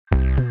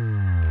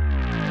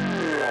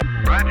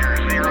Roger,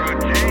 0J.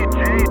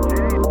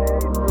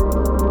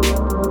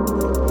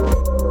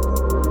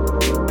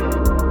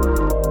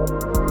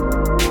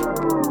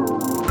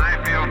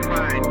 I feel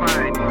fine.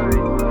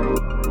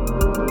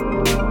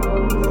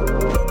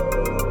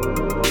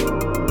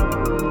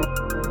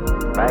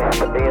 I have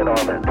to be in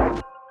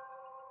orbit.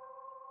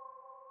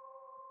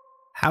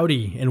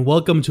 Howdy, and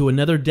welcome to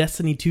another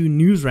Destiny 2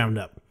 News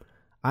Roundup.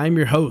 I'm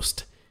your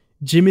host,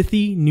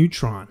 Jimothy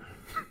Neutron.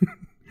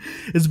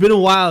 It's been a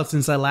while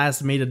since I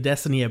last made a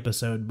Destiny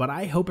episode, but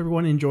I hope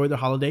everyone enjoyed their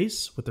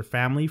holidays with their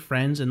family,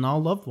 friends, and all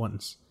loved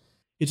ones.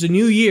 It's a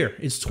new year,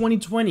 it's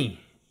 2020,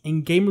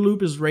 and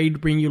Gamerloop is ready to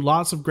bring you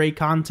lots of great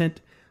content,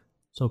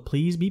 so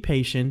please be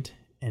patient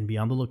and be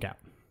on the lookout.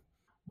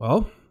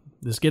 Well,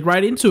 let's get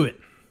right into it.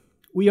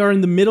 We are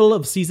in the middle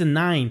of Season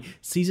 9,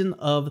 Season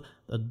of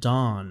the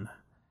Dawn.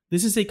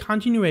 This is a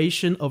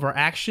continuation of our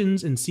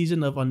actions in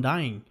Season of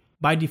Undying.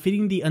 By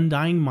defeating the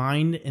Undying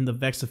Mind in the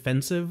Vex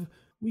Offensive,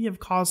 we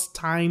have caused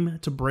time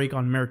to break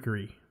on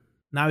Mercury.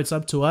 Now it's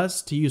up to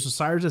us to use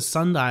Osiris'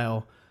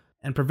 sundial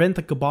and prevent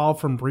the Cabal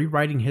from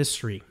rewriting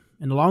history.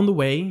 And along the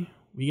way,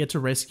 we get to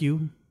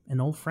rescue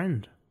an old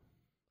friend,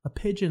 a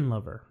pigeon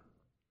lover.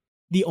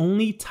 The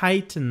only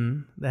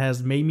Titan that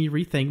has made me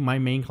rethink my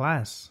main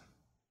class.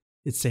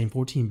 It's Saint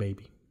 14,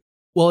 baby.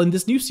 Well, in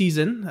this new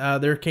season,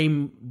 there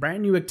came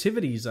brand new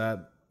activities,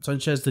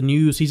 such as the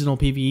new seasonal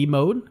PvE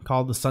mode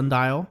called the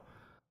Sundial.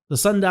 The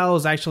Sundial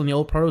is actually an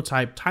old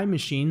prototype time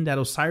machine that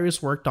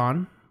Osiris worked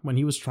on when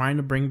he was trying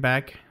to bring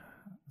back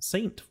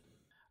Saint.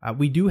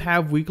 We do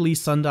have weekly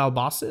Sundial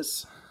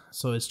bosses,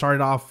 so it started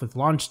off with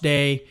Launch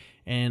Day,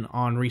 and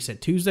on Reset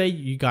Tuesday,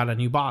 you got a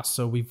new boss.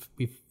 So we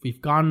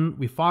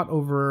fought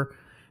over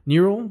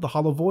Neural, the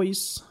Hollow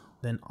Voice,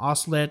 then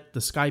Oslet,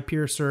 the Sky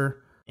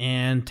Piercer,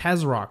 and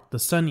Tazarok, the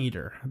Sun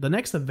Eater. The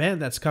next event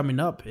that's coming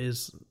up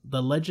is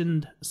the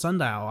Legend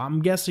Sundial.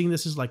 I'm guessing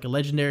this is like a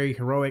legendary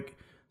heroic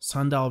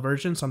Sundial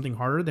version, something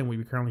harder than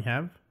we currently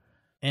have.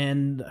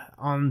 And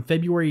on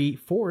February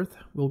 4th,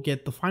 we'll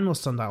get the final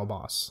Sundial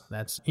boss.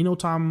 That's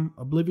Inotam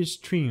Oblivious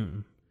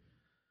Triune.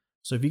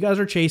 So if you guys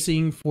are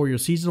chasing for your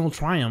seasonal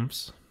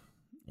triumphs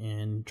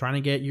and trying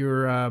to get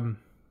your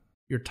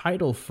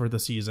title for the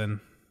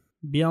season,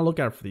 be on the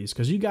lookout for these,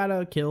 because you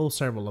gotta kill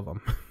several of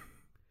them.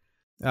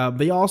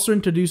 They also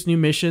introduced new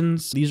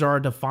missions. These are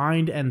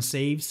Defined and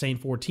Save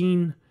Saint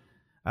 14.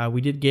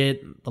 We did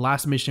get, the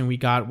last mission we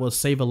got was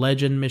Save a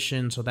Legend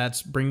mission, so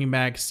that's bringing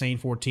back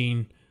Saint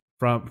 14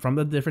 from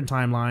the different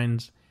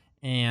timelines,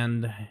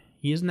 and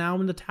he is now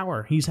in the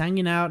tower. He's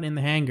hanging out in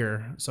the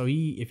hangar, so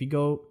if you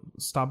go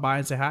stop by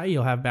and say hi,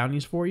 he'll have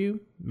bounties for you,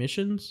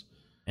 missions,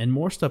 and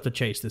more stuff to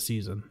chase this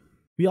season.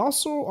 We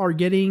also are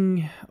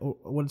getting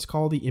what's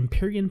called the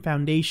Empyrean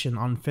Foundation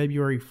on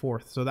February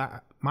 4th, so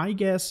that my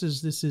guess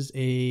is this is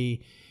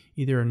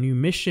either a new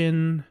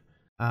mission,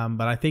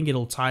 but I think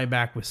it'll tie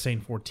back with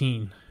Saint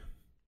 14.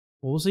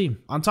 We'll see.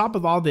 On top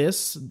of all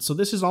this, so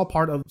this is all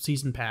part of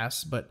Season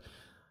Pass, but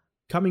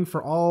coming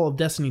for all of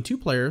Destiny 2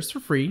 players for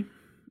free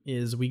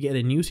is we get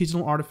a new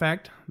seasonal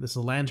artifact. This is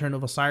a Lantern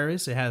of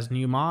Osiris. It has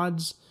new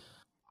mods.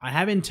 I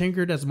haven't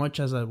tinkered as much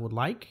as I would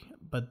like,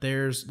 but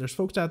there's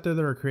folks out there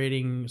that are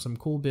creating some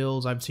cool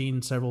builds. I've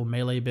seen several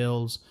melee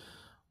builds.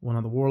 One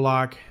on the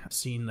Warlock. I've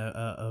seen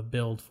a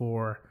build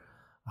for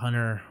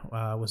Hunter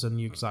with some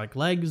new exotic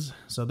legs.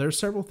 So there's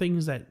several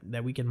things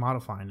that we can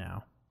modify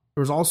now.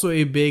 There was also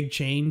a big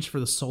change for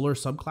the Solar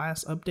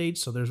subclass update.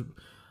 So there's an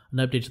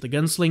update to the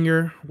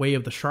Gunslinger, Way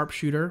of the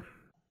Sharpshooter.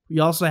 We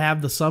also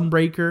have the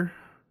Sunbreaker,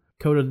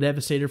 Code of the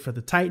Devastator for the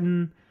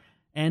Titan,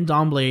 and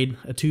Dawnblade,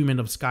 Attunement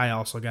of Sky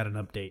also got an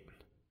update.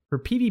 For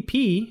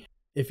PvP,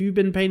 if you've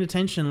been paying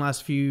attention the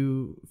last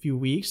few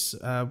weeks,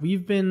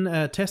 we've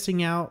been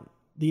testing out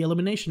the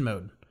Elimination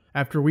mode.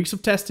 After weeks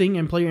of testing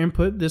and player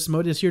input, this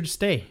mode is here to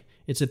stay.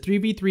 It's a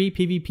 3v3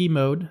 PvP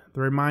mode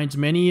that reminds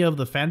many of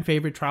the fan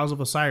favorite Trials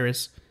of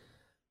Osiris.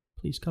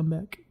 Please come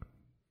back.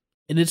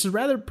 And it's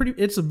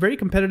a very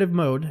competitive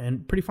mode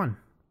and pretty fun.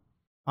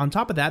 On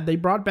top of that, they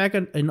brought back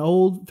an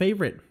old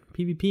favorite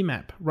PvP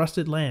map,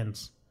 Rusted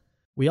Lands.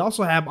 We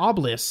also have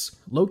obelisks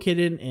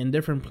located in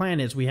different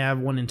planets. We have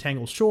one in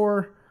Tangled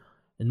Shore,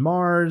 in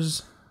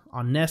Mars,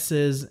 on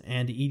Nessus,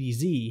 and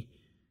EDZ.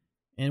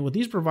 And what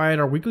these provide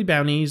are weekly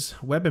bounties,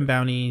 weapon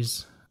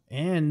bounties,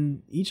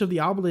 and each of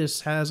the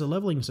obelisks has a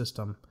leveling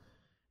system.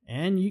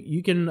 And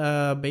you can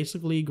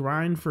basically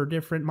grind for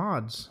different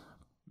mods.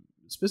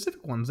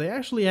 Specific ones. They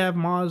actually have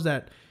mods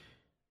that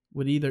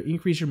would either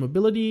increase your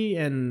mobility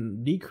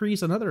and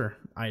decrease another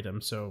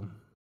item. So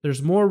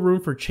there's more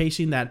room for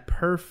chasing that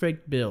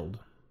perfect build.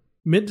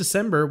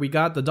 Mid-December, we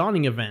got the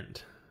Dawning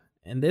event.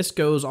 And this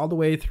goes all the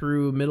way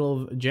through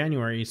middle of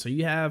January, so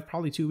you have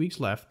probably 2 weeks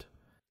left.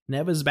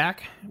 Neva's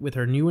back with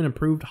her new and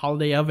improved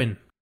holiday oven.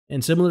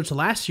 And similar to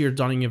last year's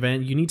Dawning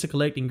event, you need to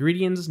collect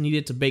ingredients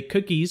needed to bake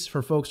cookies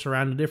for folks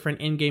around the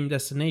different in-game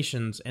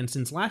destinations. And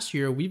since last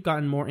year, we've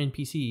gotten more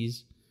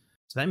NPCs.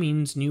 So that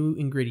means new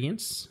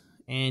ingredients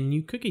and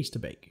new cookies to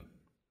bake.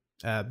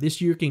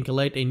 This year you can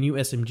collect a new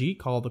SMG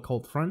called the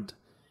Cold Front.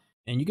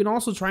 And you can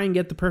also try and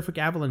get the perfect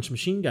avalanche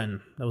machine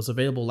gun that was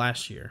available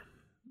last year.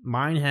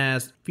 Mine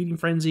has Feeding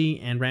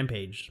Frenzy and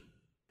Rampage.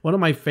 One of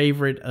my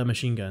favorite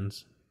machine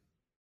guns.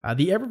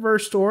 The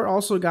Eververse store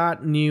also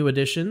got new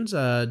additions,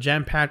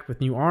 jam-packed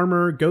with new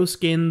armor, ghost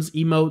skins,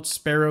 emotes,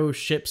 sparrows,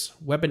 ships,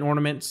 weapon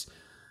ornaments,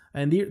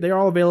 and they're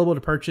all available to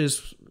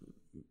purchase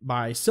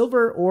by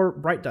Silver or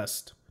Bright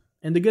Dust.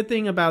 And the good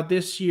thing about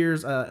this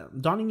year's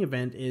Dawning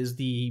event is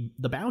the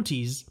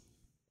bounties,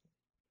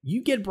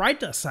 you get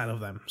Bright Dust out of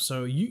them.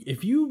 So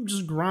if you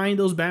just grind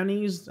those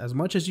bounties as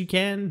much as you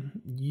can,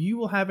 you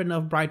will have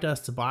enough Bright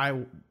Dust to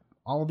buy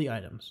all the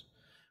items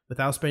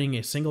without spending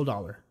a single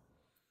dollar.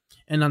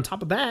 And on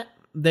top of that,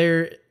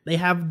 they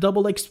have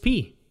double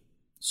XP.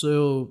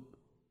 So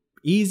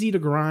easy to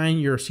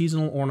grind your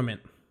seasonal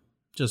ornament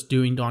just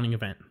doing Dawning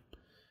event.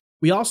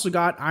 We also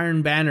got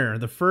Iron Banner,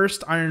 the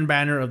first Iron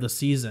Banner of the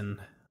season.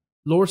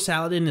 Lord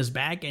Saladin is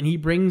back, and he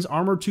brings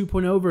Armor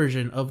 2.0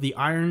 version of the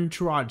Iron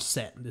Tirage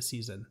set this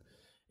season.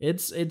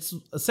 It's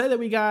a set that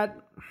we got,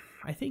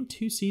 I think,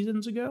 2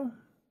 seasons ago.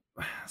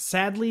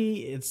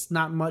 Sadly, it's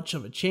not much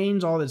of a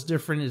change. All that's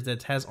different is that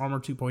it has Armor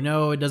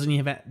 2.0. It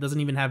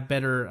doesn't even have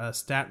better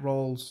stat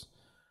rolls.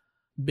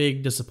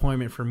 Big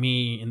disappointment for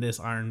me in this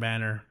Iron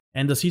Banner.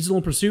 And the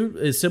Seasonal Pursuit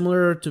is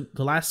similar to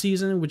the last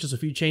season, with just a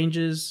few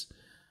changes.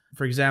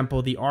 For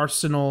example, the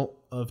Arsenal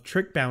of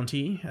Trick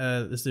bounty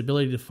is the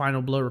ability to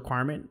final blow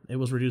requirement. It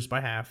was reduced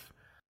by half.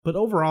 But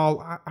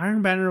overall,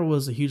 Iron Banner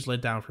was a huge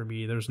letdown for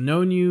me. There's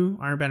no new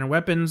Iron Banner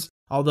weapons,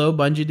 although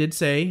Bungie did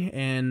say,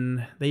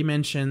 and they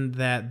mentioned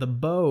that the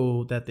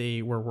bow that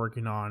they were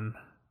working on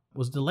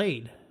was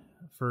delayed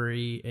for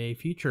a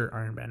future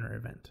Iron Banner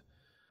event.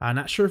 I'm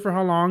not sure for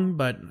how long,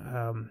 but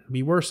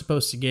we were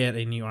supposed to get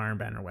a new Iron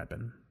Banner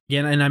weapon.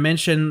 Again, and I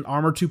mentioned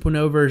Armor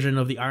 2.0 version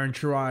of the Iron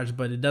Tirage,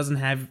 but it doesn't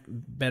have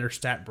better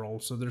stat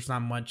rolls, so there's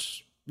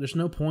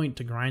no point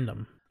to grind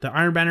them. The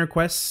Iron Banner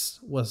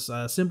quest was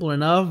simple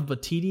enough,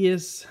 but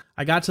tedious.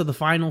 I got to the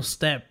final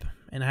step,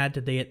 and I had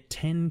to get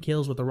 10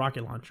 kills with a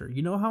rocket launcher.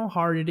 You know how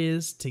hard it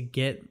is to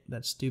get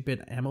that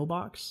stupid ammo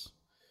box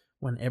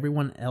when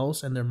everyone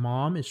else and their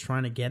mom is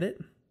trying to get it?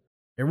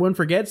 Everyone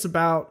forgets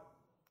about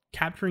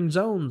capturing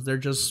zones. They're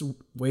just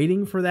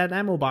waiting for that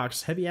ammo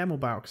box, heavy ammo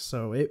box.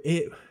 So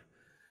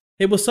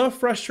it was so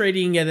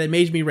frustrating that it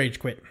made me rage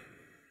quit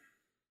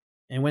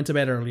and went to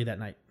bed early that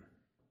night.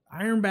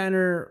 Iron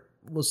Banner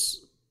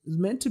was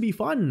meant to be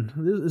fun.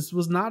 This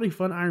was not a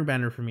fun Iron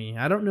Banner for me.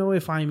 I don't know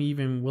if I'm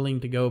even willing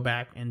to go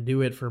back and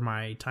do it for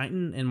my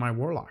Titan and my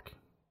Warlock.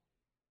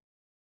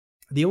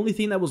 The only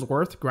thing that was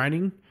worth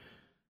grinding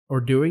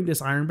or doing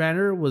this Iron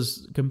Banner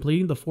was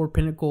completing the 4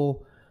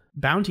 pinnacle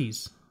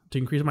bounties to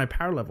increase my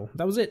power level.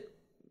 That was it.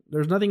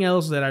 There's nothing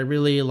else that I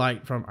really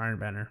liked from Iron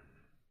Banner.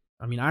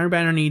 I mean, Iron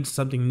Banner needs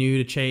something new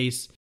to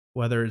chase,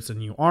 whether it's a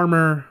new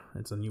armor,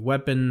 it's a new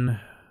weapon,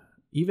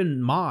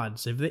 even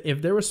mods.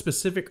 If there were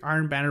specific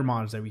Iron Banner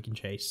mods that we can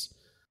chase,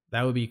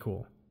 that would be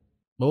cool.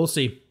 But we'll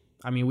see.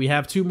 I mean, we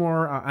have 2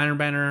 more Iron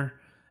Banner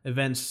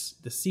events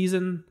this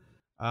season.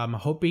 I'm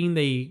hoping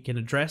they can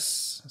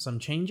address some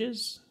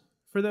changes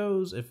for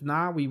those. If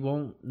not, we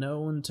won't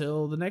know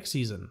until the next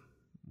season,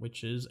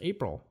 which is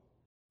April.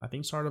 I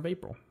think start of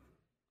April.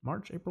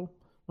 March, April?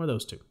 One of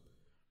those 2.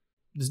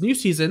 This new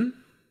season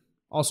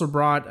also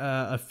brought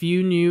a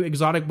few new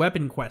exotic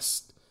weapon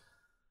quests.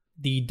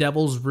 The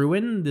Devil's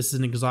Ruin, this is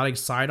an exotic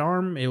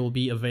sidearm. It will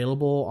be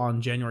available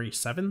on January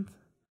 7th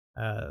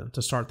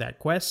to start that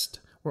quest.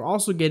 We're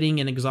also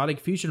getting an exotic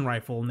fusion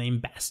rifle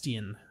named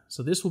Bastion.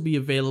 So this will be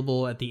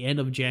available at the end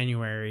of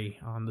January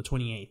on the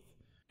 28th.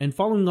 And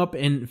following up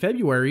in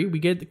February, we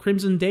get the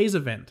Crimson Days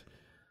event.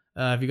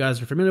 If you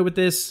guys are familiar with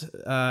this,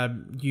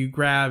 you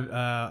grab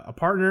a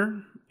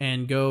partner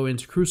and go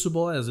into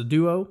Crucible as a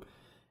duo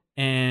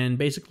and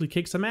basically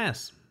kick some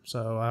ass.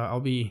 So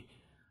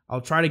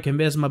I'll try to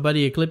convince my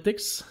buddy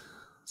Ecliptix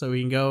so we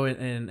can go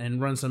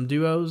and run some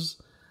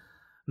duos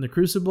in the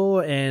Crucible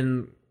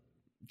and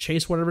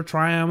chase whatever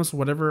triumphs,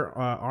 whatever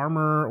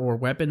armor or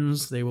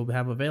weapons they will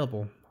have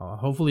available.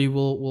 Hopefully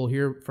we'll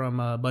hear from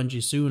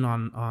Bungie soon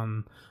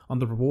on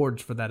the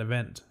rewards for that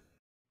event.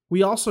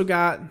 We also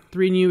got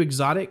 3 new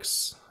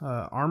exotics,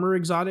 armor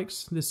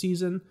exotics this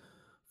season.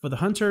 For the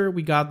Hunter,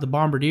 we got the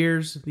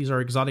Bombardiers. These are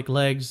exotic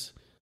legs.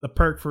 The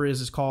perk for it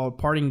is called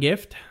Parting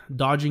Gift.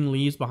 Dodging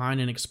leaves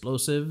behind an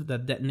explosive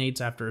that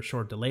detonates after a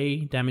short delay,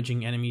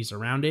 damaging enemies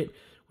around it,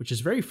 which is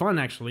very fun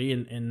actually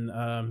in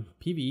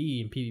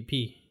PvE and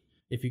PvP,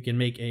 if you can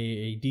make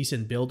a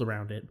decent build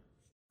around it.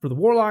 For the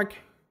Warlock,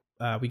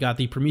 we got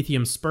the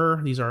Prometheum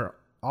Spur. These are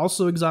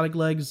also exotic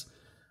legs.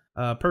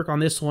 Perk on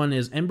this one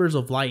is Embers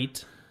of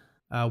Light.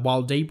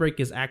 While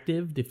Daybreak is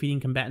active, defeating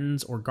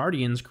combatants or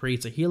guardians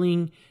creates a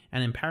healing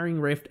and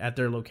empowering rift at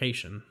their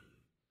location.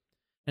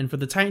 And for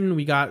the Titan,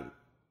 we got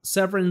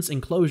Severance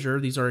Enclosure.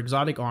 These are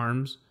exotic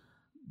arms.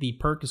 The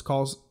perk is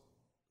called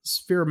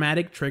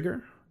Spheromatic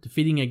Trigger.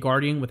 Defeating a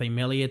guardian with a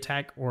melee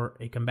attack or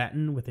a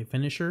combatant with a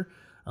finisher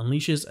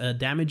unleashes a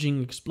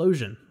damaging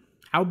explosion.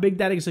 How big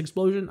that is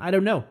explosion, I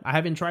don't know. I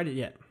haven't tried it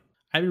yet.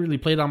 I haven't really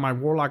played on my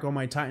Warlock or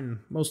my Titan,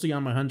 mostly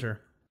on my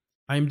Hunter.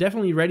 I'm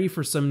definitely ready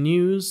for some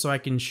news so I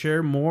can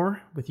share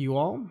more with you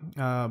all.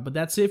 But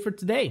that's it for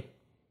today.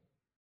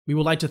 We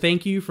would like to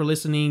thank you for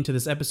listening to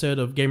this episode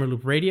of Gamer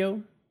Loop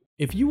Radio.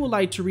 If you would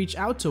like to reach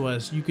out to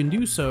us, you can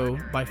do so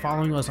by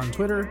following us on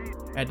Twitter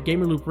at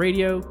Gamerloop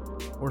Radio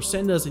or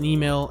send us an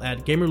email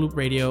at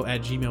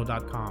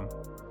gamerloopradio@gmail.com.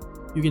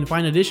 You can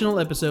find additional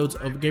episodes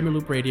of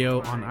Gamerloop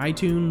Radio on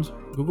iTunes,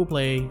 Google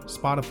Play,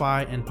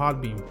 Spotify, and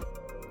Podbean.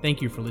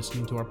 Thank you for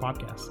listening to our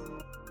podcast.